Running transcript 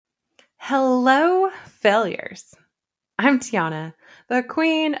Hello, failures. I'm Tiana, the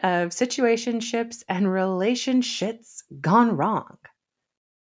queen of situationships and relationships gone wrong.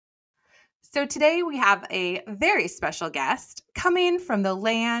 So today we have a very special guest coming from the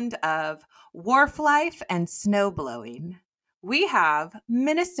land of wharf life and snow blowing. We have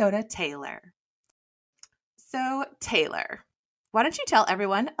Minnesota Taylor. So, Taylor, why don't you tell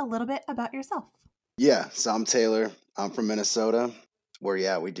everyone a little bit about yourself? Yeah, so I'm Taylor. I'm from Minnesota,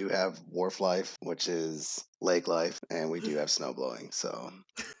 where we do have wharf life, which is lake life, and we do have snow blowing. So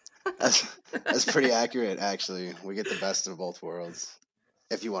that's that's pretty accurate, actually. We get the best of both worlds,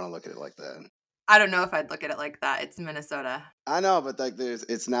 if you want to look at it like that. I don't know if I'd look at it like that. It's Minnesota. I know, but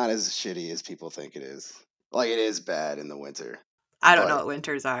it's not as shitty as people think it is. Like it is bad in the winter, I don't know but what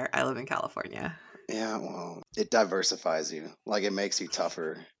winters are. I live in California. yeah, well, it diversifies you. Like it makes you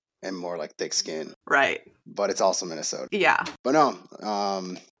tougher and more like thick skin. Right. But it's also Minnesota. Yeah. But no,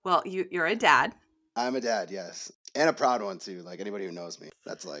 Well, you're a dad. I'm a dad, yes. And a proud one too. Like anybody who knows me,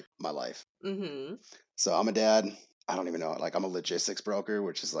 that's like my life. Mm-hmm. So I'm a dad. I don't even know. Like I'm a logistics broker,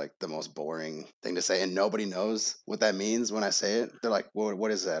 which is like the most boring thing to say. And nobody knows what that means when I say it. They're like,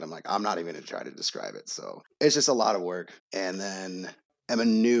 what is that? I'm like, I'm not even gonna try to describe it. So it's just a lot of work. And then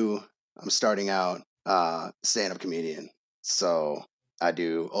I'm starting out stand-up comedian. So I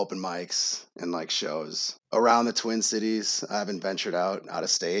do open mics and like shows around the Twin Cities. I haven't ventured out of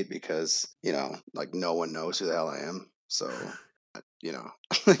state because, like no one knows who the hell I am. So, you know,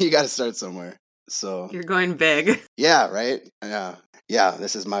 you got to start somewhere. So, You're going big. yeah, right? Yeah. Yeah,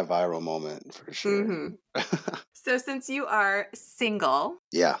 this is my viral moment for sure. Mm-hmm. So since you are single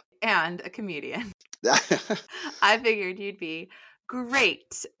Yeah. and a comedian, I figured you'd be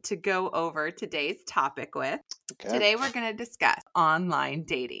great to go over today's topic with. Okay. Today we're going to discuss online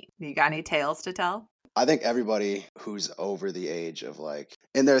dating. You got any tales to tell? I think everybody who's over the age of like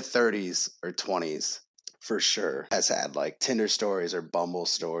in their 30s or 20s for sure has had like Tinder stories or Bumble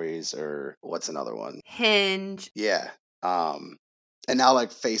stories or what's another one? Hinge. Yeah. And now like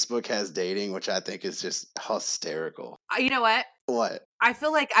Facebook has dating, which I think is just hysterical. You know what? What? I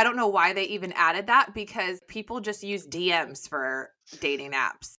feel like I don't know why they even added that because people just use DMs for dating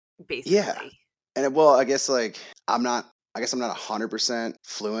apps, basically. Yeah. And well, I guess I'm not 100%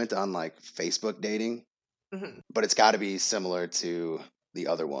 fluent on like Facebook dating, but it's got to be similar to the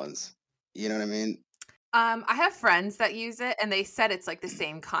other ones. You know what I mean? I have friends that use it and they said it's like the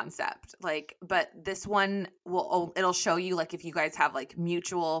same concept. Like, but this one it'll show you like if you guys have like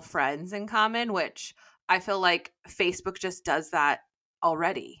mutual friends in common, which I feel like Facebook just does that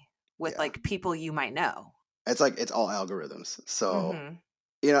already with like people you might know. It's like it's all algorithms. So,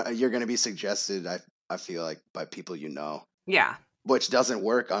 you're going to be suggested I feel like by people you know. Yeah. Which doesn't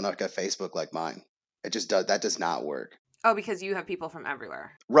work on like a Facebook like mine. That does not work. Oh, because you have people from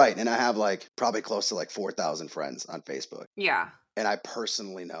everywhere. Right. And I have like probably close to like 4,000 friends on Facebook. Yeah. And I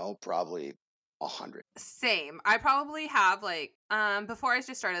personally know probably 100. Same. I probably have like before I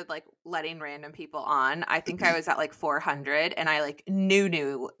just started like letting random people on, I think I was at like 400 and I like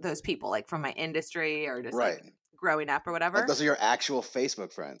knew those people like from my industry or just like growing up or whatever. Like those are your actual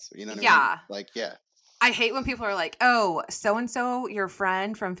Facebook friends. You know what I mean? Yeah. Like, yeah. I hate when people are like, "Oh, so and so, your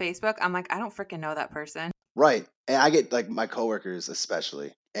friend from Facebook." I'm like, I don't freaking know that person. Right. And I get like my coworkers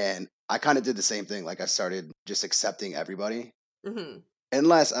especially. And I kind of did the same thing. Like I started just accepting everybody.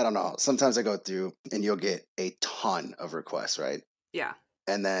 Unless, I don't know, sometimes I go through and you'll get a ton of requests, right? Yeah.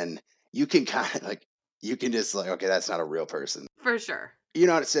 And then you can kind of like, you can just like, okay, that's not a real person. For sure. You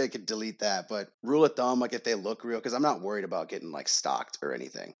know how to say I could delete that, but rule of thumb, like if they look real, because I'm not worried about getting like stalked or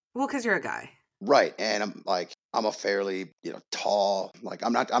anything. Well, because you're a guy. Right. And I'm a fairly, tall, like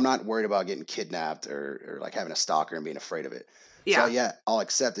I'm not worried about getting kidnapped or like having a stalker and being afraid of it. Yeah. So yeah, I'll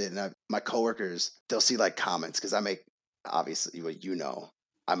accept it. And my coworkers, they'll see like comments because I make, obviously,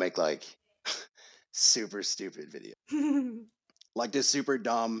 I make like super stupid videos. Like just super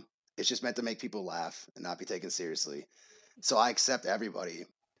dumb. It's just meant to make people laugh and not be taken seriously. So I accept everybody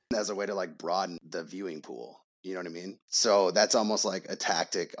as a way to like broaden the viewing pool. You know what I mean? So that's almost like a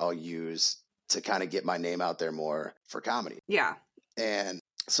tactic I'll use to kind of get my name out there more for comedy. Yeah. And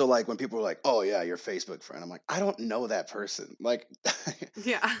so like when people are like, "Oh yeah, your Facebook friend," I'm like, I don't know that person. Like,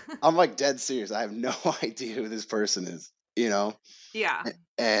 yeah, I'm like dead serious. I have no idea who this person is. Yeah.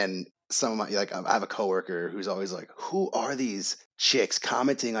 And some of my I have a coworker who's always like, "Who are these chicks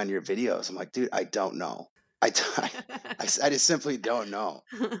commenting on your videos?" I'm like, dude, I don't know. I just simply don't know.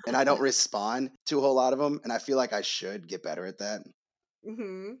 And I don't respond to a whole lot of them. And I feel like I should get better at that.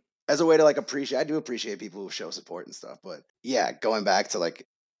 As a way to like I do appreciate people who show support and stuff. But yeah, going back to like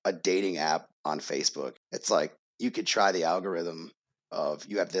a dating app on Facebook, it's like you could try the algorithm of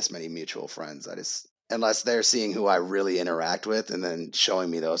you have this many mutual friends. Unless they're seeing who I really interact with and then showing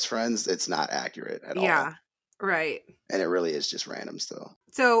me those friends, it's not accurate at all. Yeah. Right. And it really is just random still.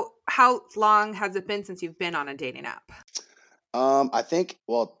 So how long has it been since you've been on a dating app? I think,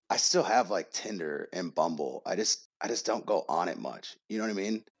 well, I still have like Tinder and Bumble. I just don't go on it much. You know what I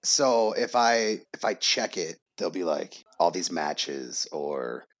mean? So if I check it, there'll be like all these matches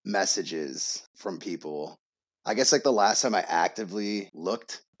or messages from people. I guess like the last time I actively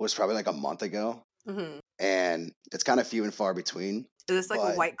looked was probably like a month ago, Mm-hmm. and it's kind of few and far between. Is this like a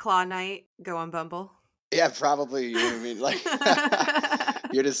But White Claw night? Go on Bumble? yeah, probably, you know what I mean?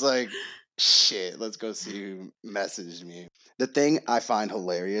 Like you're just like, shit, let's go see who messaged me. The thing I find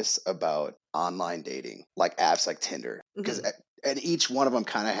hilarious about online dating, like apps like Tinder, because Mhm. and each one of them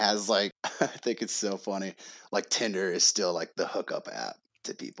kind of has like, I think it's so funny. Like Tinder is still like the hookup app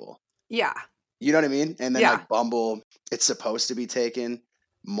to people. Yeah. You know what I mean? And then Yeah. like Bumble, it's supposed to be taken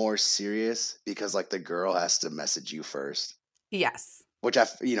more serious because like the girl has to message you first, Yes. which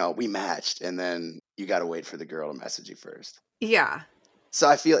we matched, and then you got to wait for the girl to message you first. Yeah. So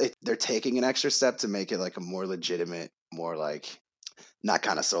I feel they're taking an extra step to make it like a more legitimate, more like not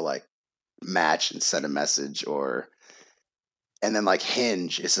kind of so like match and send a message and then like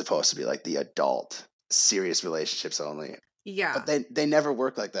Hinge is supposed to be like the adult serious relationships only. Yeah. But they never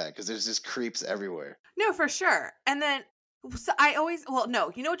work like that because there's just creeps everywhere. No, for sure. And then so I always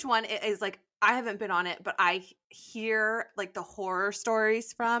no, you know which one it is like I haven't been on it, but I hear like the horror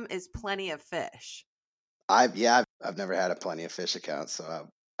stories from is Plenty of Fish. I've never had a Plenty of Fish account, so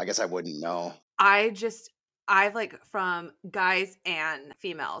I guess I wouldn't know. I've like from guys and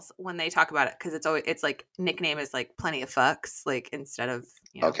females when they talk about it because it's like nickname is like Plenty of Fucks like instead of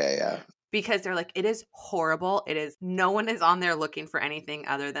Okay, yeah. because they're like it is horrible. It is no one is on there looking for anything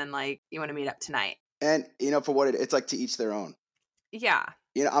other than like you want to meet up tonight. And for what it's like to each their own. Yeah.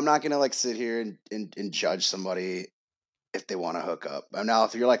 I'm not gonna like sit here and judge somebody if they want to hook up. Now,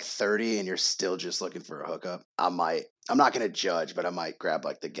 if you're like 30 and you're still just looking for a hookup, I'm not going to judge, but I might grab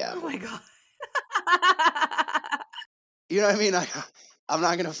like the Oh gavel. my god. You know what I mean? I'm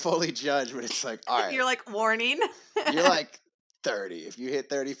not going to fully judge, but it's like, all right. You're like warning. You're like 30. If you hit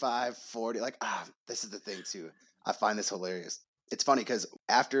 35, 40, like, this is the thing too. I find this hilarious. It's funny because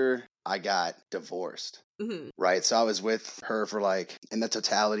after I got divorced, Mhm. right? So I was with her for like, in the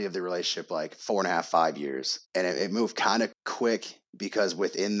totality of the relationship, like 4.5, 5 years. And it moved kind of quick because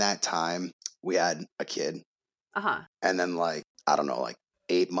within that time, we had a kid. Uh-huh. And then like, I don't know, like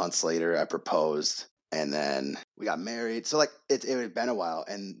 8 months later, I proposed. And then we got married. So like it had been a while.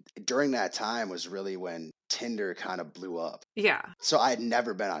 And during that time was really when Tinder kind of blew up. Yeah. So I had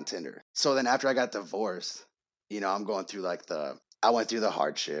never been on Tinder. So then after I got divorced, I'm going through like I went through the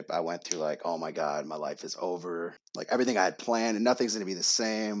hardship. I went through like, oh my God, my life is over. Like everything I had planned and nothing's going to be the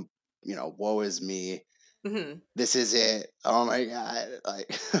same. Woe is me. Mm-hmm. This is it. Oh my God.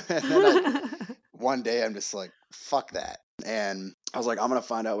 Like, and then one day I'm just like, fuck that. And I was like, I'm going to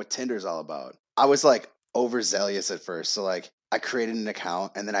find out what Tinder's all about. I was like overzealous at first. So like I created an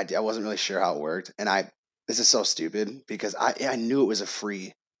account and then I wasn't really sure how it worked. And this is so stupid because I knew it was a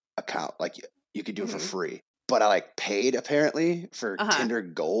free account. Like you could do it for free. But I like paid apparently for Tinder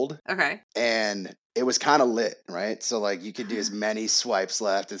Gold. Okay. And it was kind of lit, right? So like you could do as many swipes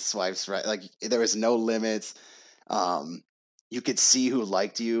left as swipes right. Like there was no limits. You could see who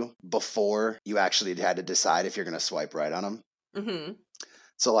liked you before you actually had to decide if you're going to swipe right on them. Mm-hmm.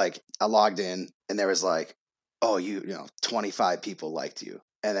 So like I logged in and there was like, oh, 25 people liked you.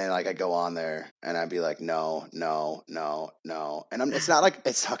 And then like I go on there and I'd be like, no, no, no, no. And it's not like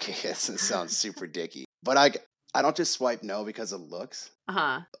it's okay. It sounds super dicky, but I don't just swipe no because of looks.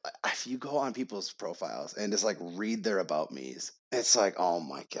 Uh-huh. If you go on people's profiles and just like read their about me's, it's like, oh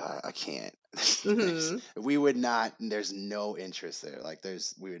my God, I can't. Mm-hmm. We would not. There's no interest there. Like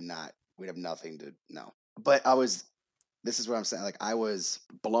we'd have nothing to know. But this is what I'm saying. Like I was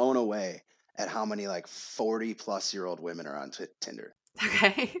blown away at how many like 40-plus-year-old women are on Tinder.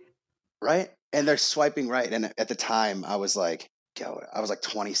 Okay. Right? And they're swiping right. And at the time I was like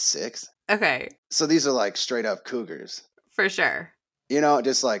 26. Okay. So these are like straight up cougars. For sure.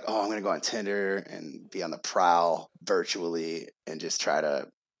 Just like, oh, I'm going to go on Tinder and be on the prowl virtually and just try to,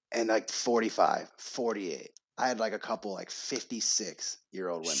 and like 45, 48. I had like a couple like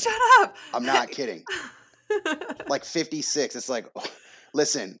 56-year-old women. Shut up. I'm not kidding. Like 56. It's like, oh,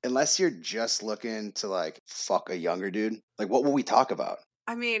 listen, unless you're just looking to like fuck a younger dude, like what will we talk about?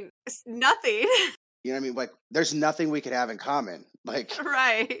 I mean, it's nothing. You know what I mean? Like there's nothing we could have in common. Like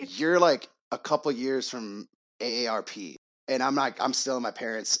Right. you're like a couple years from AARP and I'm still my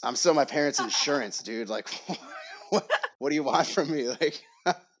parents' insurance, dude. Like what do you want from me? Like,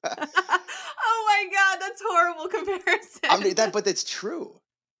 Oh my god, that's horrible I mean comparison. that, but it's true.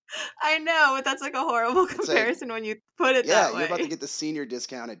 I know, but that's like a horrible It's like, comparison when you put it yeah, that you're about to way. get the senior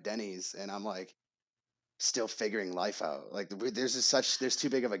discount at Denny's, and I'm like still figuring life out. Like, there's too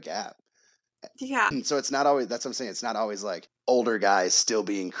big of a gap. Yeah. So it's not always, that's what I'm saying. It's not always like older guys still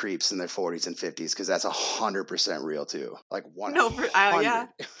being creeps in their 40s and 50s, because that's 100% real too. Like No, yeah.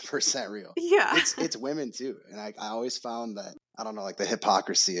 100% real. Yeah. It's women too, and I always found that, I don't know, like the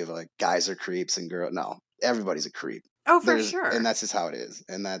hypocrisy of like guys are creeps and girl. No, everybody's a creep. Oh, for And sure. that's just how it is,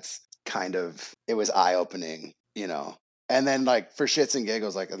 and that's kind of, it was eye opening, you know. And then like for shits and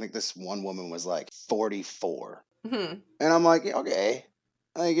giggles, like I think this one woman was like 44, Mhm. and I'm like, okay,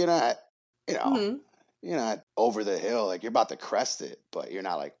 like you're not, you know, Mhm. you're not over the hill. Like you're about to crest it, but you're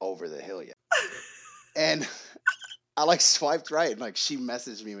not like over the hill yet. And I like swiped right, and like she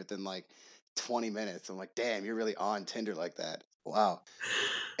messaged me within like 20 minutes. I'm like, damn, you're really on Tinder like that. Wow.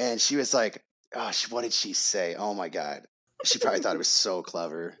 And she was like, oh, what did she say? Oh my God. She probably thought it was so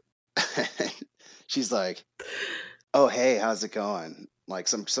clever. She's like, oh, hey, how's it going? Like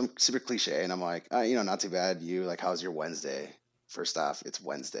some super cliche. And I'm like, not too bad. You, like, how's your Wednesday? First off, it's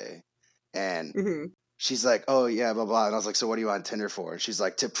Wednesday. And Mhm. she's like, oh yeah, blah blah. And I was like, so what are you on Tinder for? And she's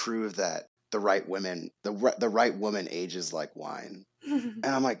like, to prove that the right woman ages like wine. And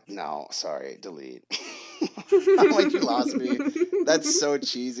I'm like, no, sorry, delete. I'm like, you lost me. That's so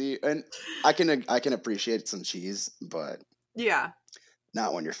cheesy. And I can appreciate some cheese, but Yeah.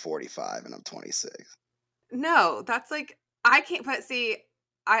 not when you're 45 and I'm 26. No, that's like I can't but see,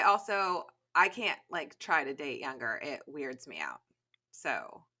 I also I can't like try to date younger. It weirds me out.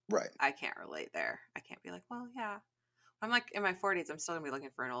 So, Right. I can't relate there. I can't be like, "Well, yeah. I'm like in my 40s, I'm still going to be looking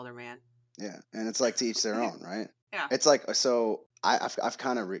for an older man." Yeah. And it's like to each their own, right? Yeah. It's like, so I've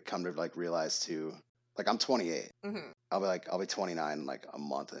kind of come to like realize too, like I'm 28. Mhm. I'll be 29 in like a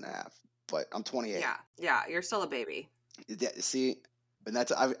month and a half, but I'm 28. Yeah. Yeah, you're still a baby. Yeah, see, and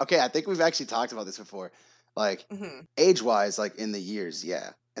okay. I think we've actually talked about this before. Like Mhm. age wise, like in the years,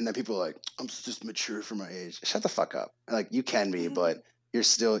 yeah. And then people are like, I'm just mature for my age. Shut the fuck up. Like you can be, but you're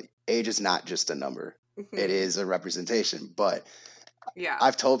still, age is not just a number. It Mhm. is a representation. But Yeah.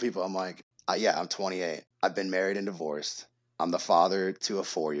 I've told people, I'm like, yeah, I'm 28. I've been married and divorced. I'm the father to a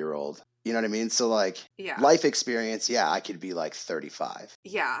 4-year-old. You know what I mean? So like Yeah. life experience, yeah, I could be like 35,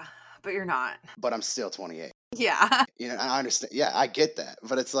 Yeah, but you're not. but I'm still 28. Yeah. I understand. Yeah, I get that.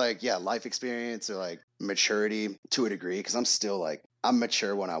 But it's like, yeah, life experience or like maturity to a degree, because I'm still like, I'm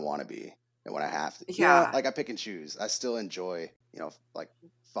mature when I want to be and when I have to. Yeah. Like I pick and choose. I still enjoy, like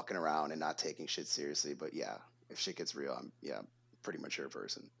fucking around and not taking shit seriously. But yeah, if shit gets real, I'm a pretty mature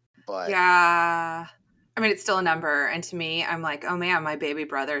person. But Yeah. I mean, it's still a number, and to me, I'm like, "Oh, man, my baby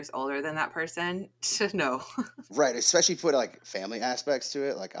brother is older than that person." No. right, especially put like family aspects to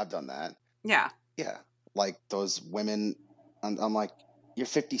it. Like I've done that. Yeah. Yeah, like those women. I'm like, you're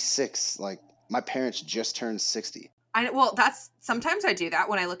 56. Like my parents just turned 60. Well, that's sometimes I do that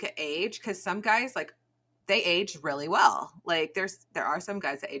when I look at age because some guys like they age really well. Like there are some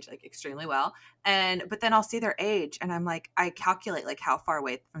guys that age like extremely well, but then I'll see their age and I'm like I calculate like how far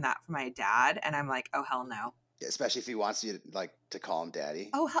away from that from my dad, and I'm like, oh hell no. Especially if he wants you to like to call him daddy.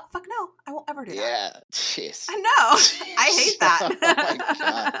 Oh hell, fuck no, I won't ever do that. Yeah, jeez. I know, I hate Oh my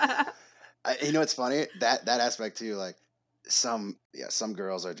god. that. It's funny that aspect too. Like some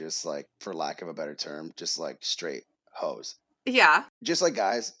girls are just like, for lack of a better term, just like straight hoes. Yeah. Just like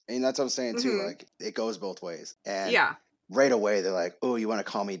guys, and that's what I'm saying too. Hmm. Like it goes both ways. And Yeah. right away they're like, "Oh, you want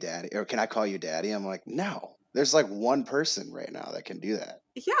to call me daddy, or can I call you daddy?" I'm like, "No." There's like one person right now that can do that.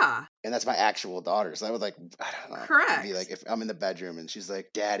 Yeah. And that's my actual daughter. So I would like, I don't know, it'd be like Correct. if I'm in the bedroom and she's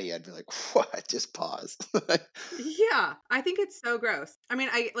like, "Daddy," I'd be like, "What?" Just pause. Yeah, I think it's so gross. I mean,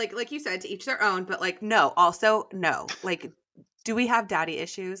 I like you said, to each their own, but like no, also no. Like, do we have daddy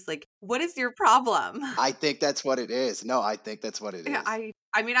issues? Like, what is your problem? I think that's what it is. No, I think that's what it Yeah, is.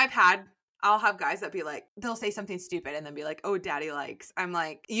 I mean, I'll have guys that be like, they'll say something stupid and then be like, "Oh, daddy likes." I'm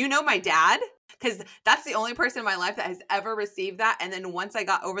like, "You know my dad?" Cuz that's the only person in my life that has ever received that, and then once I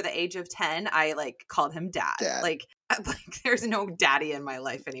got over the age of 10, I like called him dad. Dad, Like there's no daddy in my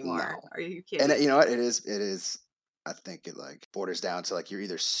life anymore. no. Are you And kidding? you know what? It is. I think it like borders down to like you're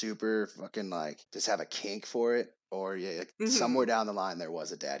either super fucking like just have a kink for it, or yeah, like, somewhere Mhm. down the line there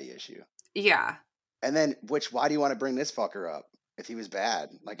was a daddy issue. Yeah. And then, why do you want to bring this fucker up if he was bad?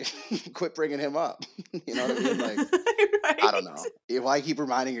 Like, quit bringing him up. You know what I mean? Like, I don't Right? know. Why keep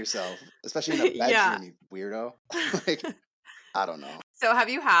reminding yourself, especially in a Yeah. bedroom, you weirdo? Like, I don't know. So have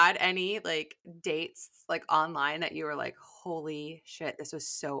you had any like dates like online that you were like, "Holy shit, this was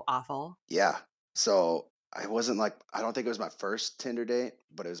so awful?" Yeah. So I wasn't like, I don't think it was my first Tinder date,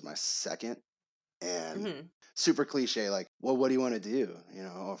 but it was my second. And Hmm. super cliche, like, well, what do you want to do? You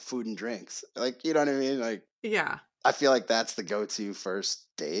know, or food and drinks. Like, you know what I mean? Like, Yeah. I feel like that's the go-to first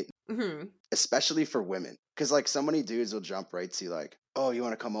date, Hmm. especially for women. Because like so many dudes will jump right to like, oh, you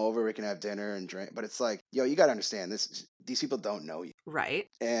want to come over? We can have dinner and drink. But it's like, yo, you got to understand this. These people don't know you, Right.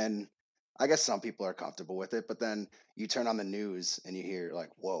 and I guess some people are comfortable with it. But then you turn on the news and you hear like,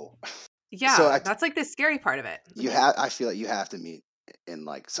 whoa. So Yeah. That's like the scary part of it. you have. I feel like you have to meet in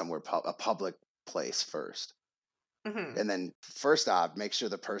like somewhere a public place first, Hmm. and then first off, make sure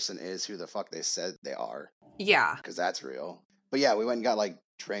the person is who the fuck they said they are, Yeah. because that's real. But yeah, we went and got like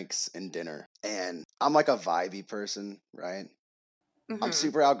drinks and dinner. And I'm like a vibey person, right? I'm Hmm.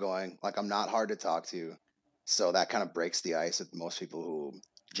 super outgoing. Like I'm not hard to talk to. So that kind of breaks the ice with most people who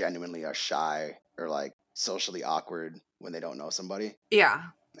genuinely are shy or like socially awkward when they don't know somebody. Yeah.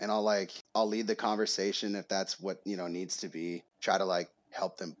 And I'll lead the conversation if that's what, needs to be. Try to like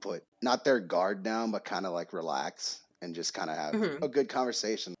help them put not their guard down, but kind of like relax and just kind of have Hmm. a good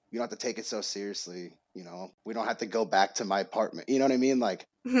conversation. You don't have to take it so seriously. We don't have to go back to my apartment. You know what I mean? Like,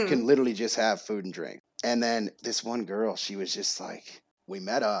 Hmm. can literally just have food and drink. And then this one girl, she was just like, we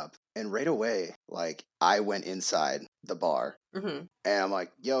met up, and right away, like, I went inside the bar, Hmm. and I'm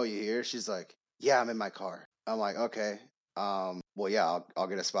like, yo, you here? She's like, yeah, I'm in my car. I'm like, okay. Well, yeah, I'll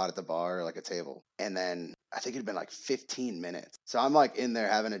get a spot at the bar, like a table. And then I think it'd been like 15 minutes. So I'm like in there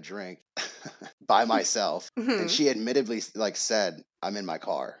having a drink by myself. And Hmm. she admittedly like said, I'm in my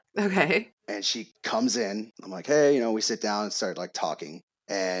car. Okay. And she comes in. I'm like, hey, we sit down and start like talking.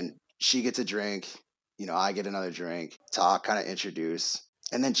 And she gets a drink. I get another drink, talk, kind of introduce.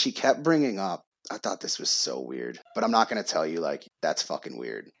 And then she kept bringing up, I thought this was so weird, but I'm not going to tell you, like, that's fucking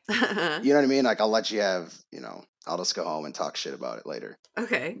weird. You know what I mean? Like, I'll let you have, I'll just go home and talk shit about it later.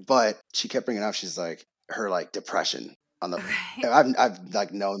 Okay. But she kept bringing up, she's like, her like depression on the, Okay. I've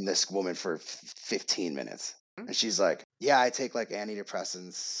like known this woman for 15 minutes. And she's like, yeah, I take like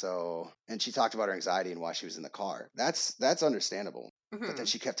antidepressants. So, and she talked about her anxiety and why she was in the car. That's understandable. But then Hmm.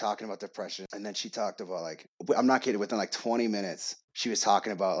 she kept talking about depression. And then she talked about like, I'm not kidding, within like 20 minutes, she was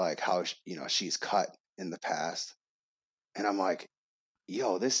talking about like how, she's cut in the past. And I'm like,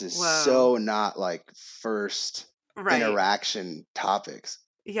 yo, this is Whoa. so not like first Right. interaction topics.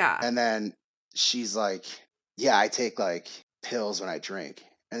 Yeah. And then she's like, yeah, I take like pills when I drink.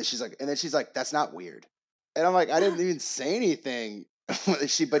 And then she's like, that's not weird. And I'm like, I didn't even say anything.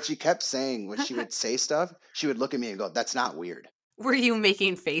 But she kept saying when she would say stuff, she would look at me and go, that's not weird. Were you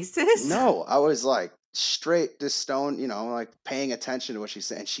making faces? No, I was like straight to stone, like paying attention to what she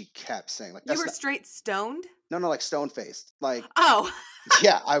said. And she kept saying, like, You that's were not, straight stoned? no, like stone faced. Like, Oh.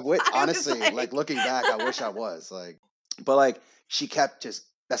 yeah, I would I was honestly, like like, looking back, I wish I was like, but like she kept just,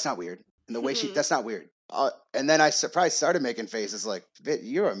 that's not weird. And the way hmm. that's not weird. And then I surprised started making faces like,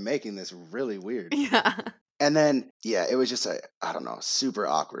 you are making this really weird. Yeah. And then, yeah, it was just I don't know, super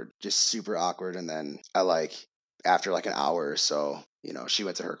awkward, just super awkward. And then after like an hour or so, she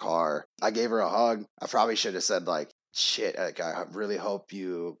went to her car. I gave her a hug. I probably should have said like, shit, like, I really hope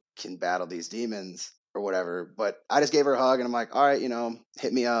you can battle these demons or whatever. But I just gave her a hug and I'm like, all right,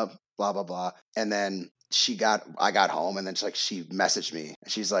 hit me up, blah, blah, blah. And then I got home and then she messaged me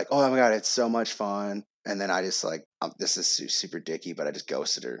and she's like, oh my God, it's so much fun. And then I just like, this is super dicky, but I just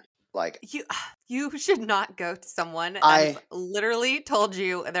ghosted her. Like, You should not go to someone that has I literally told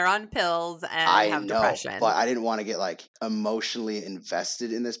you they're on pills and I have know, depression. but I didn't want to get like emotionally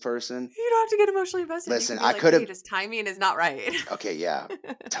invested in this person. You don't have to get emotionally invested. You Listen, can be I like, could "Hey, have, just timing is not right." okay, yeah,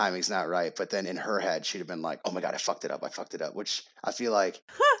 timing's not right. But then in her head, she'd have been like, oh my God, I fucked it up. I fucked it up. Which I feel like,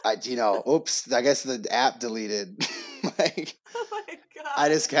 oops, I guess the app deleted. Like, Oh my I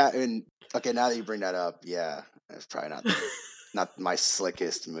god. just can't, and okay, now that you bring that up, yeah, it's probably not my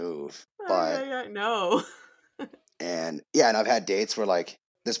slickest move. But, I know. and yeah, and I've had dates where like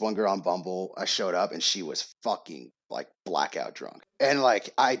this one girl on Bumble, I showed up and she was fucking like blackout drunk. And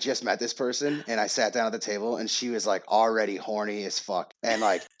like I just met this person and I sat down at the table and she was like already horny as fuck and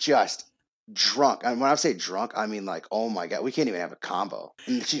like just drunk. And when I say drunk, I mean like, oh my God, we can't even have a combo.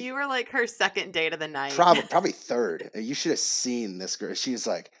 And she You were like her second date of the night. probably third. You should have seen this girl. She's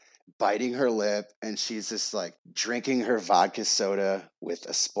like biting her lip and she's just like drinking her vodka soda with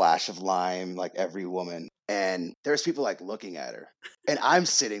a splash of lime, like every woman. And there's people like looking at her. And I'm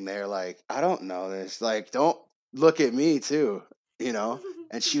sitting there like, I don't know this. Like, don't look at me too, you know?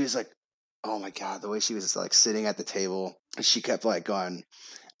 And she was like, oh my God, the way she was like sitting at the table, and she kept like going,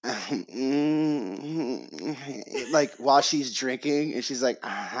 like while she's drinking, and she's like,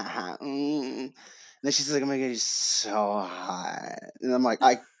 and then she's like, oh my God, you're so hot. And I'm like,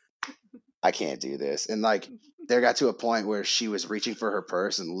 I can't do this. And like, there got to a point where she was reaching for her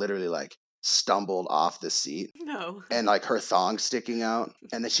purse and literally like stumbled off the seat. No. And like her thong sticking out.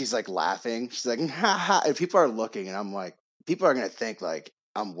 And then she's like laughing. She's like, ha ha. And people are looking, and I'm like, people are going to think like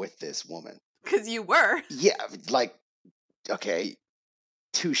I'm with this woman. Because you were. Yeah. Like, okay,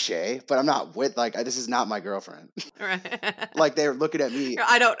 touche. But I'm not with, like, this is not my girlfriend. Right. Like, they're looking at me.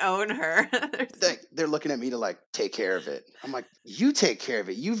 I don't own her. They're looking at me to like take care of it. I'm like, you take care of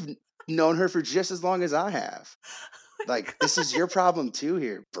it. You've known her for just as long as I have. Like, this is your problem too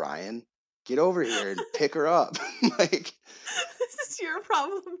here, Brian. Get over here and pick her up. Like, This is your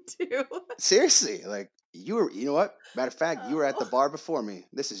problem too. seriously, like, you know what? Matter of fact, you were at the bar before me.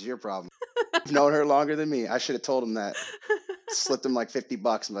 This is your problem. You've known her longer than me. I should have told him that. Slipped him like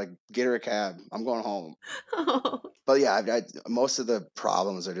 $50. I'm like, get her a cab. I'm going home. Oh. But yeah, most of the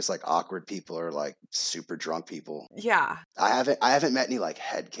problems are just like awkward people or like super drunk people. Yeah. I haven't met any like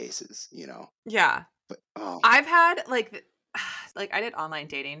head cases, you know. Yeah. But oh, I've had like I did online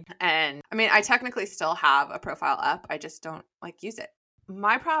dating, and I mean, I technically still have a profile up. I just don't like use it.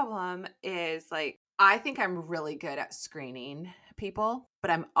 My problem is like, I think I'm really good at screening people,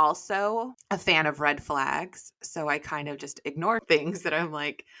 but I'm also a fan of red flags. So I kind of just ignore things that I'm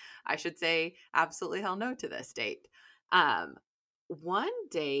like, I should say absolutely hell no to this date. One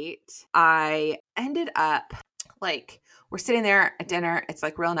date, I ended up like, we're sitting there at dinner. It's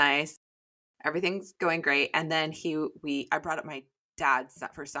like real nice. Everything's going great. And then I brought up my dad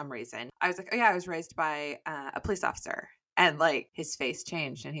for some reason. I was like, oh yeah, I was raised by a police officer. And like his face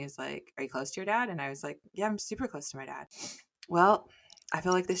changed and he was like, are you close to your dad? And I was like, yeah, I'm super close to my dad. Well, I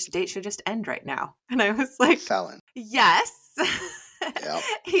feel like this date should just end right now. And I was like, felon. Yes. Yep.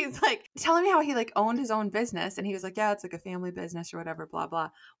 He's like telling me how he like owned his own business. And he was like, yeah, it's like a family business or whatever, blah, blah.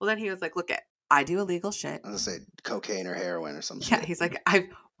 Well, then he was like, look, I do illegal shit. I was gonna say cocaine or heroin or something. Yeah, he's like, I've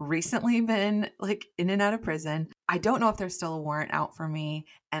recently been like in and out of prison. I don't know if there's still a warrant out for me,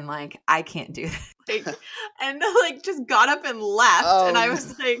 and like I can't do that. Like, and like just got up and left, and I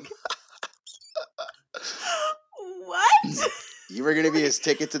was like, what? You were gonna be his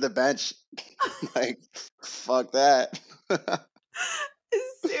ticket to the bench. Like, fuck that.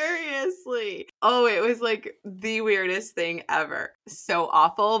 Seriously. Oh, it was like the weirdest thing ever. So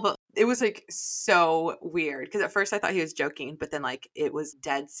awful, but it was like so weird because at first I thought he was joking, but then like it was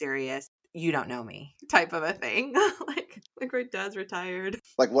dead serious. You don't know me type of a thing. like my dad's retired.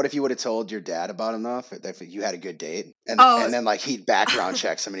 Like, what if you would have told your dad about him though, if you had a good date, and then like he'd background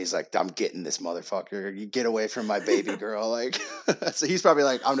checks him and he's like, I'm getting this motherfucker. You get away from my baby girl. Like, so he's probably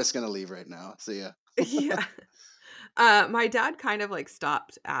like, I'm just gonna leave right now. See ya. Yeah. My dad kind of like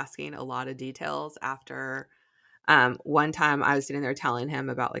stopped asking a lot of details after one time I was sitting there telling him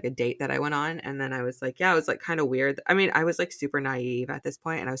about like a date that I went on, and then I was like, yeah, it was like kind of weird. I mean, I was like super naive at this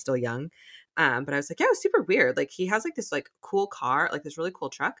point and I was still young. But I was like, yeah, it was super weird. Like he has like this like cool car, like this really cool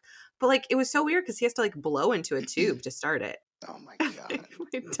truck. But like it was so weird because he has to like blow into a tube to start it. Oh my god. My dad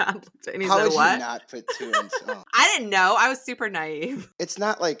looked at it and he How said, would what? you not put two and two? I didn't know. I was super naive. It's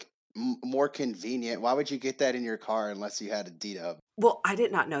not like more convenient. Why would you get that in your car unless you had a D-Dub? Well, I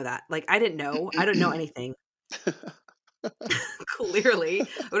did not know that. Like I didn't know. I don't know anything. Clearly,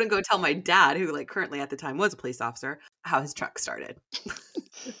 I wouldn't go tell my dad, who like currently at the time was a police officer, how his truck started.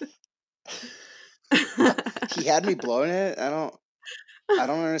 He had me blowing it. I don't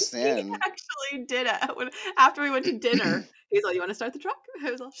understand. He actually did it after we went to dinner. He's like, "You want to start the truck?"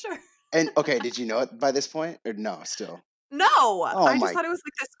 I was like, "Sure." And okay, did you know it by this point or no? Still. No, Oh I my. just thought it was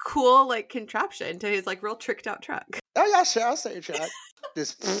like this cool like contraption to his like real tricked out truck. Oh yeah, sure. I'll start your truck.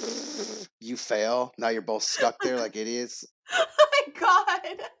 Just you fail. Now you're both stuck there like idiots. Oh my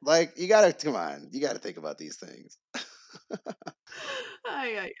god! Like you gotta come on. You gotta think about these things.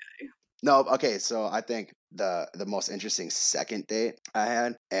 Ay. No, okay. So I think the most interesting second date I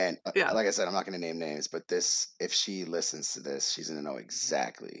had, and Yeah. like I said, I'm not gonna name names, but this, if she listens to this, she's gonna know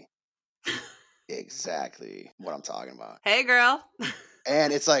exactly what I'm talking about. Hey, girl.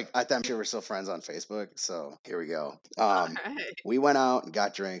 And it's like I'm sure we're still friends on Facebook. So here we go. All right. We went out and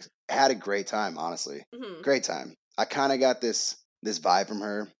got drinks. Had a great time, honestly. Mhm. Great time. I kind of got this vibe from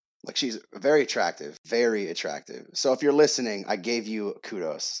her. Like she's very attractive, very attractive. So if you're listening, I gave you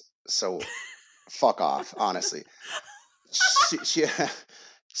kudos. So fuck off, honestly. She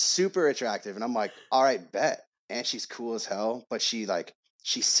super attractive, and I'm like, all right, bet. And she's cool as hell, but she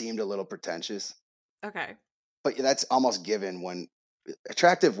seemed a little pretentious. Okay. But that's almost given when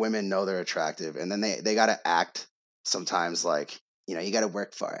attractive women know they're attractive, and then they got to act sometimes like, you know, you got to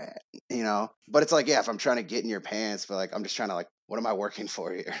work for it, you know. But it's like, yeah, if I'm trying to get in your pants, but like I'm just trying to like, what am I working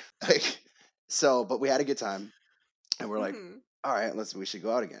for here? Like, so, but we had a good time, and we're like, Mhm. all right, we should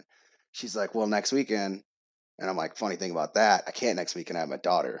go out again. She's like, well, next weekend. And I'm like, funny thing about that, I can't next weekend. I have my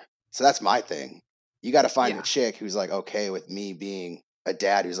daughter. So that's my thing. You got to find a Yeah. chick who's like okay with me being a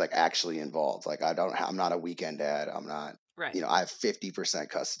dad who's like actually involved. Like I'm not a weekend dad. I'm not, Right. I have 50%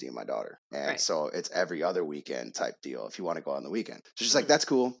 custody of my daughter. And Right. so it's every other weekend type deal if you want to go on the weekend. So she's like, Mhm. that's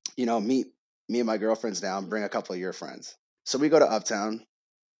cool. Meet me and my girlfriends down, bring a couple of your friends. So we go to Uptown,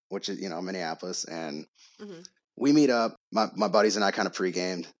 which is, Minneapolis, and Mhm. we meet up. My buddies and I kind of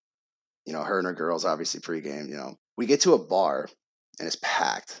pre-gamed. Her and her girls obviously pre-gamed. We get to a bar and it's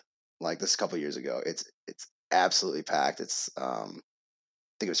packed. Like this a couple years ago. It's absolutely packed. It's I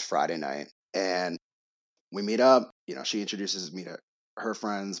think it was Friday night. And we meet up, she introduces me to her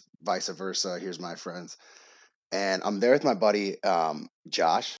friends, vice versa. Here's my friends. And I'm there with my buddy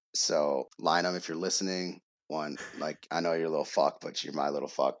Josh. So Lynham, if you're listening, like I know you're a little fuck, but you're my little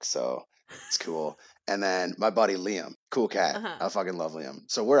fuck, so it's cool. And then my buddy Liam, cool cat. Uh-huh. I fucking love Liam.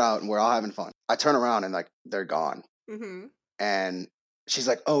 So we're out and we're all having fun. I turn around and like they're gone. Mhm. And she's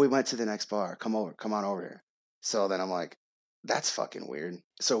like, "Oh, we went to the next bar. Come on over here." So then I'm like, "That's fucking weird."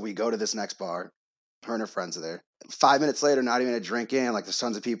 So we go to this next bar. Her and her friends are there. 5 minutes later, not even a drink in, like there's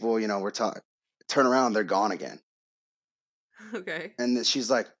tons of people. We're talking. Turn around, they're gone again. Okay. And then she's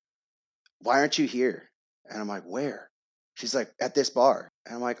like, "Why aren't you here?" And I'm like, "Where?" She's like, "At this bar."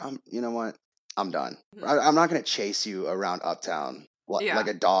 And I'm like, you know what? I'm done. Mhm. I'm not gonna chase you around Uptown Yeah. like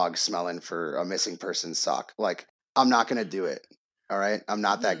a dog smelling for a missing person sock. Like, I'm not gonna do it. All right, I'm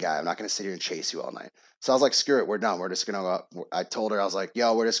not that Mhm. guy. I'm not gonna sit here and chase you all night. So I was like, "Screw it, we're done. We're just gonna go out." I told her, I was like,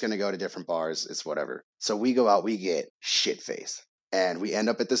 "Yo, we're just gonna go to different bars. It's whatever." So we go out. We get shit faced, and we end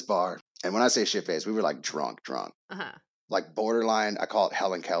up at this bar. And when I say shit faced, we were like drunk, Uh-huh. like borderline. I call it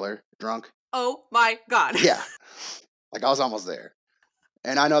Helen Keller drunk. Oh my God. Yeah, like I was almost there.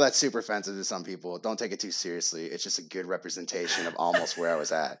 And I know that's super offensive to some people. Don't take it too seriously. It's just a good representation of almost where I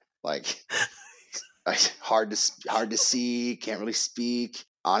was at. Like hard to see, can't really speak.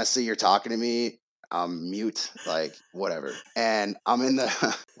 Honestly, you're talking to me, I'm mute, like whatever. And I'm in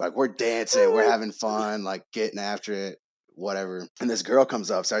the like we're dancing, we're having fun, like getting after it, whatever. And this girl comes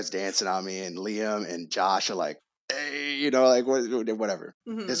up, starts dancing on me, and Liam and Josh are like, "Hey," like whatever.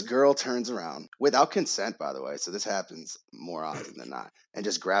 This Mhm. girl turns around without consent, by the way. So this happens more often than not, and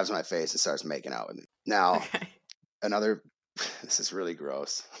just grabs my face and starts making out with me. Now, Okay. another, this is really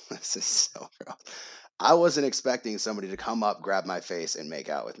gross. This is so gross. I wasn't expecting somebody to come up, grab my face, and make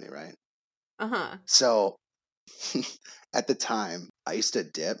out with me, right? Uh-huh. So at the time, I used to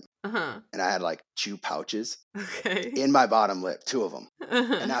dip, Uh-huh. and I had like chew pouches Okay. in my bottom lip, 2 of them.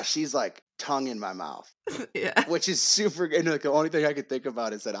 Uh-huh. And now she's like tongue in my mouth, Yeah. which is super. And like, the only thing I could think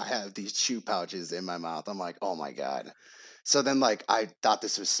about is that I have these chew pouches in my mouth. I'm like, oh my God. So then, like, I thought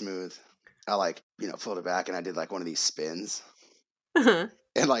this was smooth. I like, pulled it back and I did like one of these spins. Uh-huh.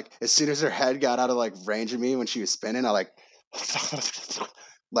 And like, as soon as her head got out of like range of me when she was spinning, I like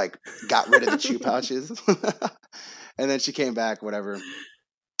got rid of the chew pouches. And then she came back, whatever.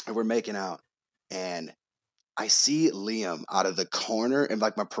 And we're making out. And I see Liam out of the corner and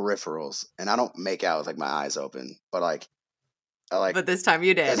like my peripherals, and I don't make out with like my eyes open, but like, But this time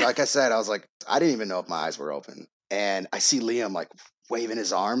you did. like I said, I was like, I didn't even know if my eyes were open, and I see Liam like waving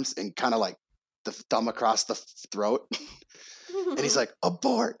his arms and kind of like the thumb across the throat, and he's like,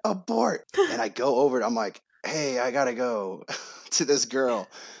 "Abort, abort!" And I go over it. I'm like, "Hey, I gotta go," to this girl,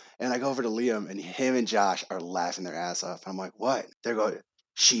 and I go over to Liam, and him and Josh are laughing their ass off. I'm like, "What?" They're going,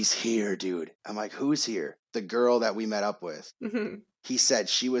 "She's here, dude." I'm like, "Who's here?" The girl that we met up with. Mhm. He said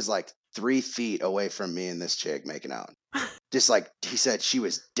she was like 3 feet away from me and this chick making out. Just like he said, she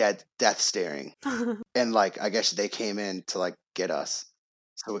was death staring, and like I guess they came in to like get us,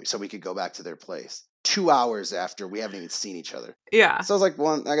 so we could go back to their place. 2 hours after we haven't even seen each other. Yeah. So I was like,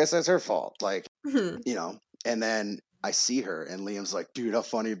 well, I guess that's her fault. Like, Mhm. And then I see her, and Liam's like, "Dude, how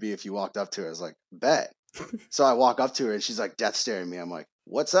funny it'd be if you walked up to her." I was like, "Bet." So I walk up to her, and she's like death staring me. I'm like,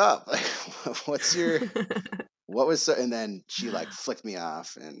 "What's up? Like, what's your what was so?" And then she like flicked me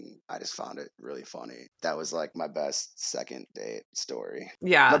off, and I just found it really funny. That was like my best second date story. My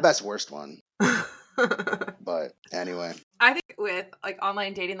Yeah. best worst one. But anyway, I think with like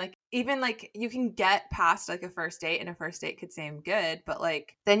online dating, like even like you can get past like a first date, and a first date could seem good, but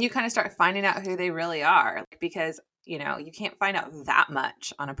like then you kind of start finding out who they really are, like, because you can't find out that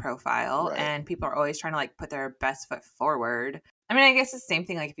much on a profile, right. and people are always trying to like put their best foot forward. I mean, I guess it's the same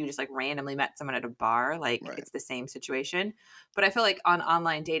thing like if you just like randomly met someone at a bar, like Right. it's the same situation. But I feel like on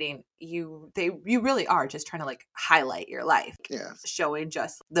online dating, you really are just trying to like highlight your life, Yeah. showing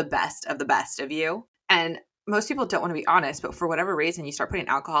just the best of you. And most people don't want to be honest, but for whatever reason, you start putting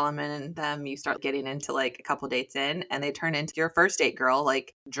alcohol in them, you start getting into like a couple dates in, and they turn into your first date girl,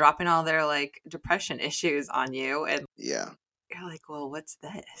 like dropping all their like depression issues on you. And Yeah. you're like, well, what's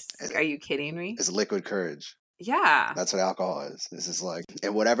this? It- Are you kidding me? It's liquid courage. Yeah. That's what alcohol is. This is like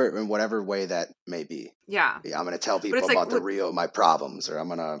in whatever way that may be. Yeah. Yeah, I'm gonna tell But people it's like, about my problems, or I'm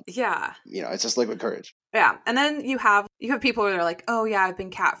gonna, yeah. it's just liquid courage. Yeah. And then you have people that are like, oh yeah, I've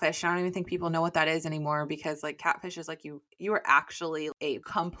been catfished. I don't even think people know what that is anymore, because like catfish is like you are actually a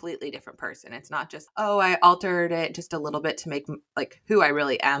completely different person. It's not just, oh, I altered it just a little bit to make like who I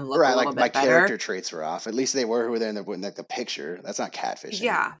really am look a Right, little like my bit better. character traits were off. At least they were who were there in the picture. That's not catfishing.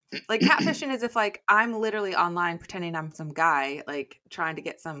 Yeah. Like catfishing is if like I'm literally online pretending I'm some guy, like trying to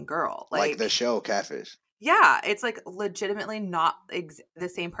get some girl. Like the show Catfish. Yeah, it's like legitimately not the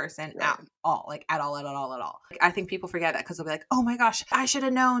same person Right. at all, like at all. Like, I think people forget that because they'll be like, oh my gosh, I should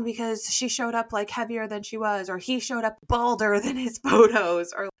have known because she showed up like heavier than she was, or he showed up balder than his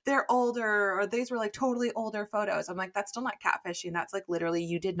photos, or they're older, or these were like totally older photos. I'm like, that's still not catfishing. That's like literally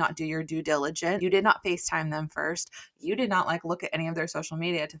you did not do your due diligence. You did not FaceTime them first. You did not like look at any of their social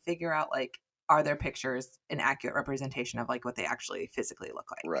media to figure out like, are their pictures an accurate representation of like what they actually physically look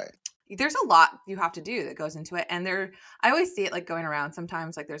like? Right. There's a lot you have to do that goes into it. And I always see it like going around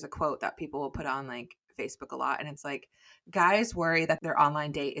sometimes, like there's a quote that people will put on like Facebook a lot. And it's like, guys worry that their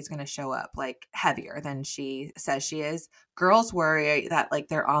online date is going to show up like heavier than she says she is. Girls worry that like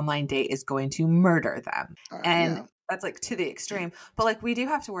their online date is going to murder them. And that's like to the extreme. But like we do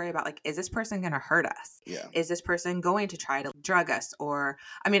have to worry about like, is this person going to hurt us? Yeah. Is this person going to try to drug us? Or,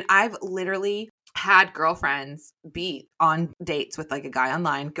 I mean, I've literally had girlfriends be on dates with like a guy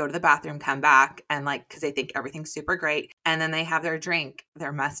online, go to the bathroom, come back, and like because they think everything's super great, and then they have their drink,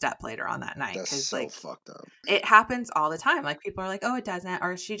 they're messed up later on that night. That's so like fucked up. It happens all the time. Like people are like, oh, it doesn't,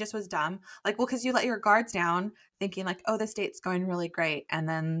 or she just was dumb. Like, well, because you let your guards down, thinking like, oh, this date's going really great, and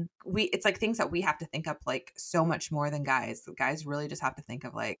then it's like things that we have to think up like so much more than guys. Guys really just have to think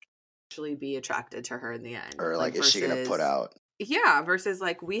of like actually be attracted to her in the end, or like is she gonna put out? Yeah, versus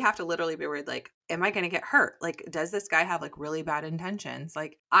like we have to literally be worried like, am I going to get hurt? Like, does this guy have like really bad intentions?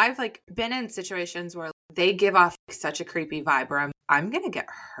 Like I've like been in situations where they give off like, such a creepy vibe where I'm going to get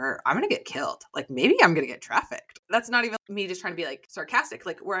hurt. I'm going to get killed. Like maybe I'm going to get trafficked. That's not even me just trying to be like sarcastic,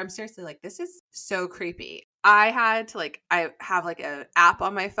 like where I'm seriously like, this is so creepy. I have like a app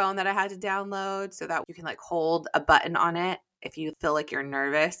on my phone that I had to download so that you can like hold a button on it if you feel like you're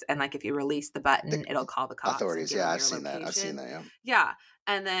nervous, and like if you release the button, it'll call the cops. Authorities. Yeah, I've seen that. Yeah. Yeah.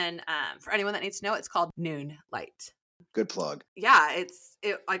 And then for anyone that needs to know, it's called Noon Light. Good plug. Yeah, it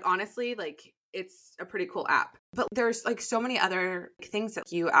like honestly, like it's a pretty cool app. But there's like so many other things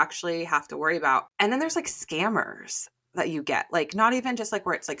that you actually have to worry about. And then there's like scammers that you get, like not even just like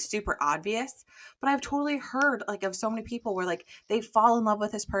where it's like super obvious, but I've totally heard like of so many people where like they fall in love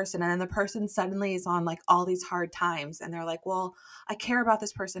with this person and then the person suddenly is on like all these hard times and they're like, well, I care about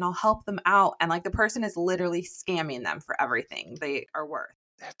this person, I'll help them out, and like the person is literally scamming them for everything they are worth.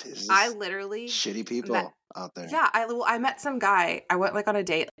 I literally shitty people out there. Yeah, I met some guy. I went like on a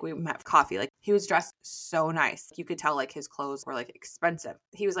date. Like, we met for coffee. Like he was dressed so nice. You could tell like his clothes were like expensive.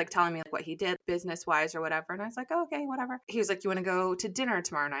 He was like telling me like what he did business wise or whatever. And I was like, oh, okay, whatever. He was like, you want to go to dinner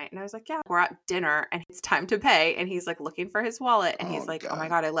tomorrow night? And I was like, yeah. We're at dinner and it's time to pay. And he's like looking for his wallet. And he's like, God. Oh my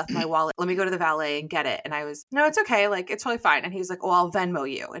God, I left my wallet. Let me go to the valet and get it. And I was, no, it's okay. Like it's totally fine. And he's like, oh, I'll Venmo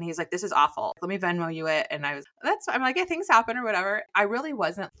you. And he's like, this is awful. Let me Venmo you it. And I'm like, yeah, things happen or whatever. I really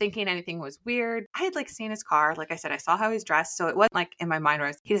wasn't thinking anything was weird. I had like seen his car. Like I said, I saw how he's dressed. So it wasn't like in my mind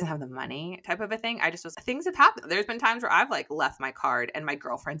where he doesn't have the money type of a thing. I just was, things have happened. There's been times where I've like left my card and my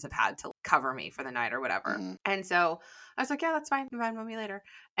girlfriends have had to cover me for the night or whatever. Mm-hmm. And so I was like, yeah, that's fine. Venmo me later.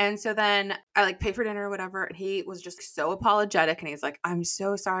 And so then I like pay for dinner or whatever. And he was just so apologetic. And he's like, I'm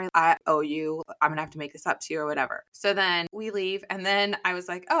so sorry. I owe you. I'm going to have to make this up to you or whatever. So then we leave. And then I was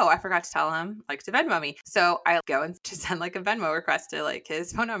like, oh, I forgot to tell him like to Venmo me. So I go and just send like a Venmo request to like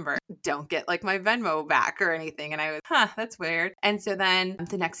his phone number. Don't get like my Venmo back or anything. And I was, that's weird. And so then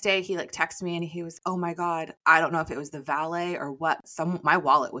the next day he like texted me and he was, oh my God, I don't know if it was the valet or what. My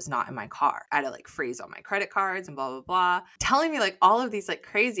wallet was not in my car. I had to like freeze all my credit cards and blah, blah, blah. Telling me like all of these like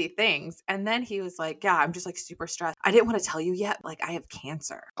crazy things. And then he was like, yeah, I'm just like super stressed. I didn't want to tell you yet. Like I have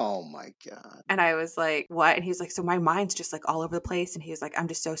cancer. Oh my God. And I was like, what? And he's like, so my mind's just like all over the place. And he was like, I'm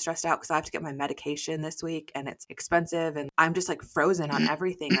just so stressed out because I have to get my medication this week and it's expensive. And I'm just like frozen on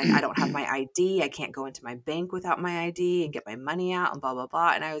everything. Like I don't have my ID. I can't go into my bank without my ID and get my money out and blah, blah,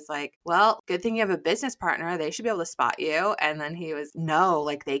 blah. And I was like, well, good thing you have a business partner. They should be able to spot you. And then he was, no,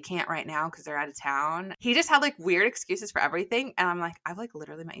 like they can't right right now because they're out of town. He just had like weird excuses for everything. And I'm like, I've like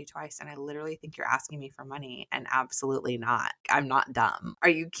literally met you twice and I literally think you're asking me for money, and absolutely not. I'm not dumb. Are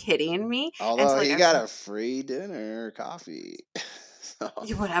you kidding me? And so Although like he I was got like, a free dinner, coffee. So,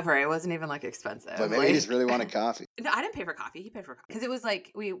 yeah, whatever. It wasn't even like but expensive. maybe he just Like really wanted coffee. no, I didn't pay for coffee. He paid for coffee because it was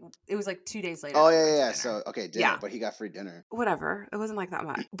like 2 days later Oh that we yeah, went yeah, to yeah. dinner. So okay, dinner, Yeah. but he got free dinner. Whatever. It wasn't like that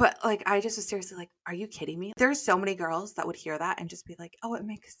much. But like I just was seriously like, are you kidding me? There's so many girls that would hear that and just be like, oh, it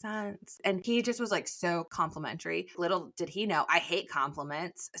makes sense. And he just was like so complimentary. Little did he know I hate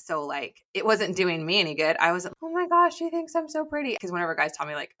compliments. So like it wasn't doing me any good. I was like, oh my gosh, she thinks I'm so pretty. Because whenever guys tell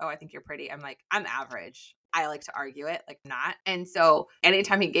me like, oh, I think you're pretty, I'm like, I'm average. I like to argue it, like not. And so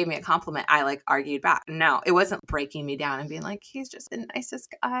anytime he gave me a compliment, I like argued back. No, it wasn't breaking me down and being like, he's just the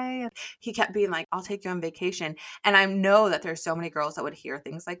nicest guy. He kept being like, I'll take you on vacation. And I know that there's so many girls that would hear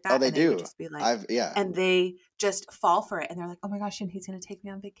things like Oh, that they and they would do. just be like, Yeah. and they just fall for it. And they're like, oh my gosh, and he's going to take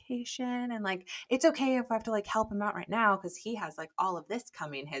me on vacation. And like, it's okay if I have to like help him out right now because he has like all of this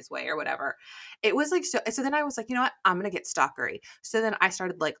coming his way or whatever. It was like, so then I was like, you know what? I'm going to get stalkery. So then I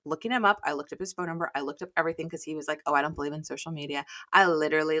started like looking him up. I looked up his phone number. I looked up everything because he was like, oh, I don't believe in social media. I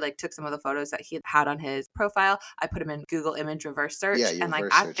literally like took some of the photos that he had on his profile. I put him in Google image reverse search. Yeah, you and like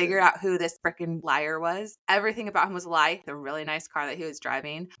reverse I search figured it. out who this freaking liar was. Everything about him was a lie. The really nice car that he was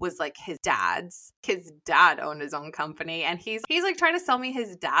driving was like his dad's. His dad owned his own company. And he's like trying to sell me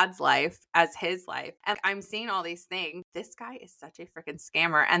his dad's life as his life. And I'm seeing all these things. This guy is such a freaking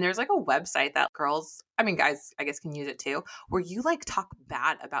scammer. And there's like a website that girls, I mean, guys, I guess can use it too, where you like talk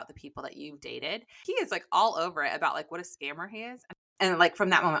bad about the people that you've dated. He is like all over it about like what a scammer he is. And like from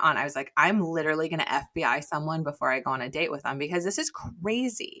that moment on, I was like, I'm literally going to FBI someone before I go on a date with them because this is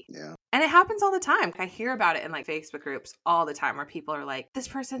crazy. Yeah. And it happens all the time. I hear about it in like Facebook groups all the time where people are like, this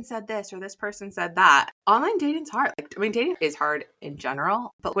person said this or this person said that. Online dating's hard. Like, I mean, dating is hard in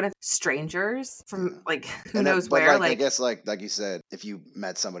general, but when it's strangers from like who knows but where, like I guess like you said, if you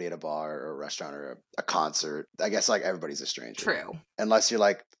met somebody at a bar or a restaurant or a concert, I guess like everybody's a stranger. True. Unless you're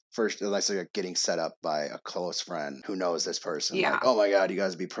like unless you're getting set up by a close friend who knows this person. Yeah. Like, oh my God, you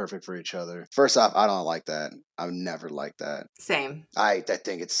guys would be perfect for each other. First off, I don't like that. I've never liked that. Same. I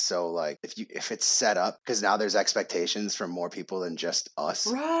think it's so like if it's set up because now there's expectations from more people than just us.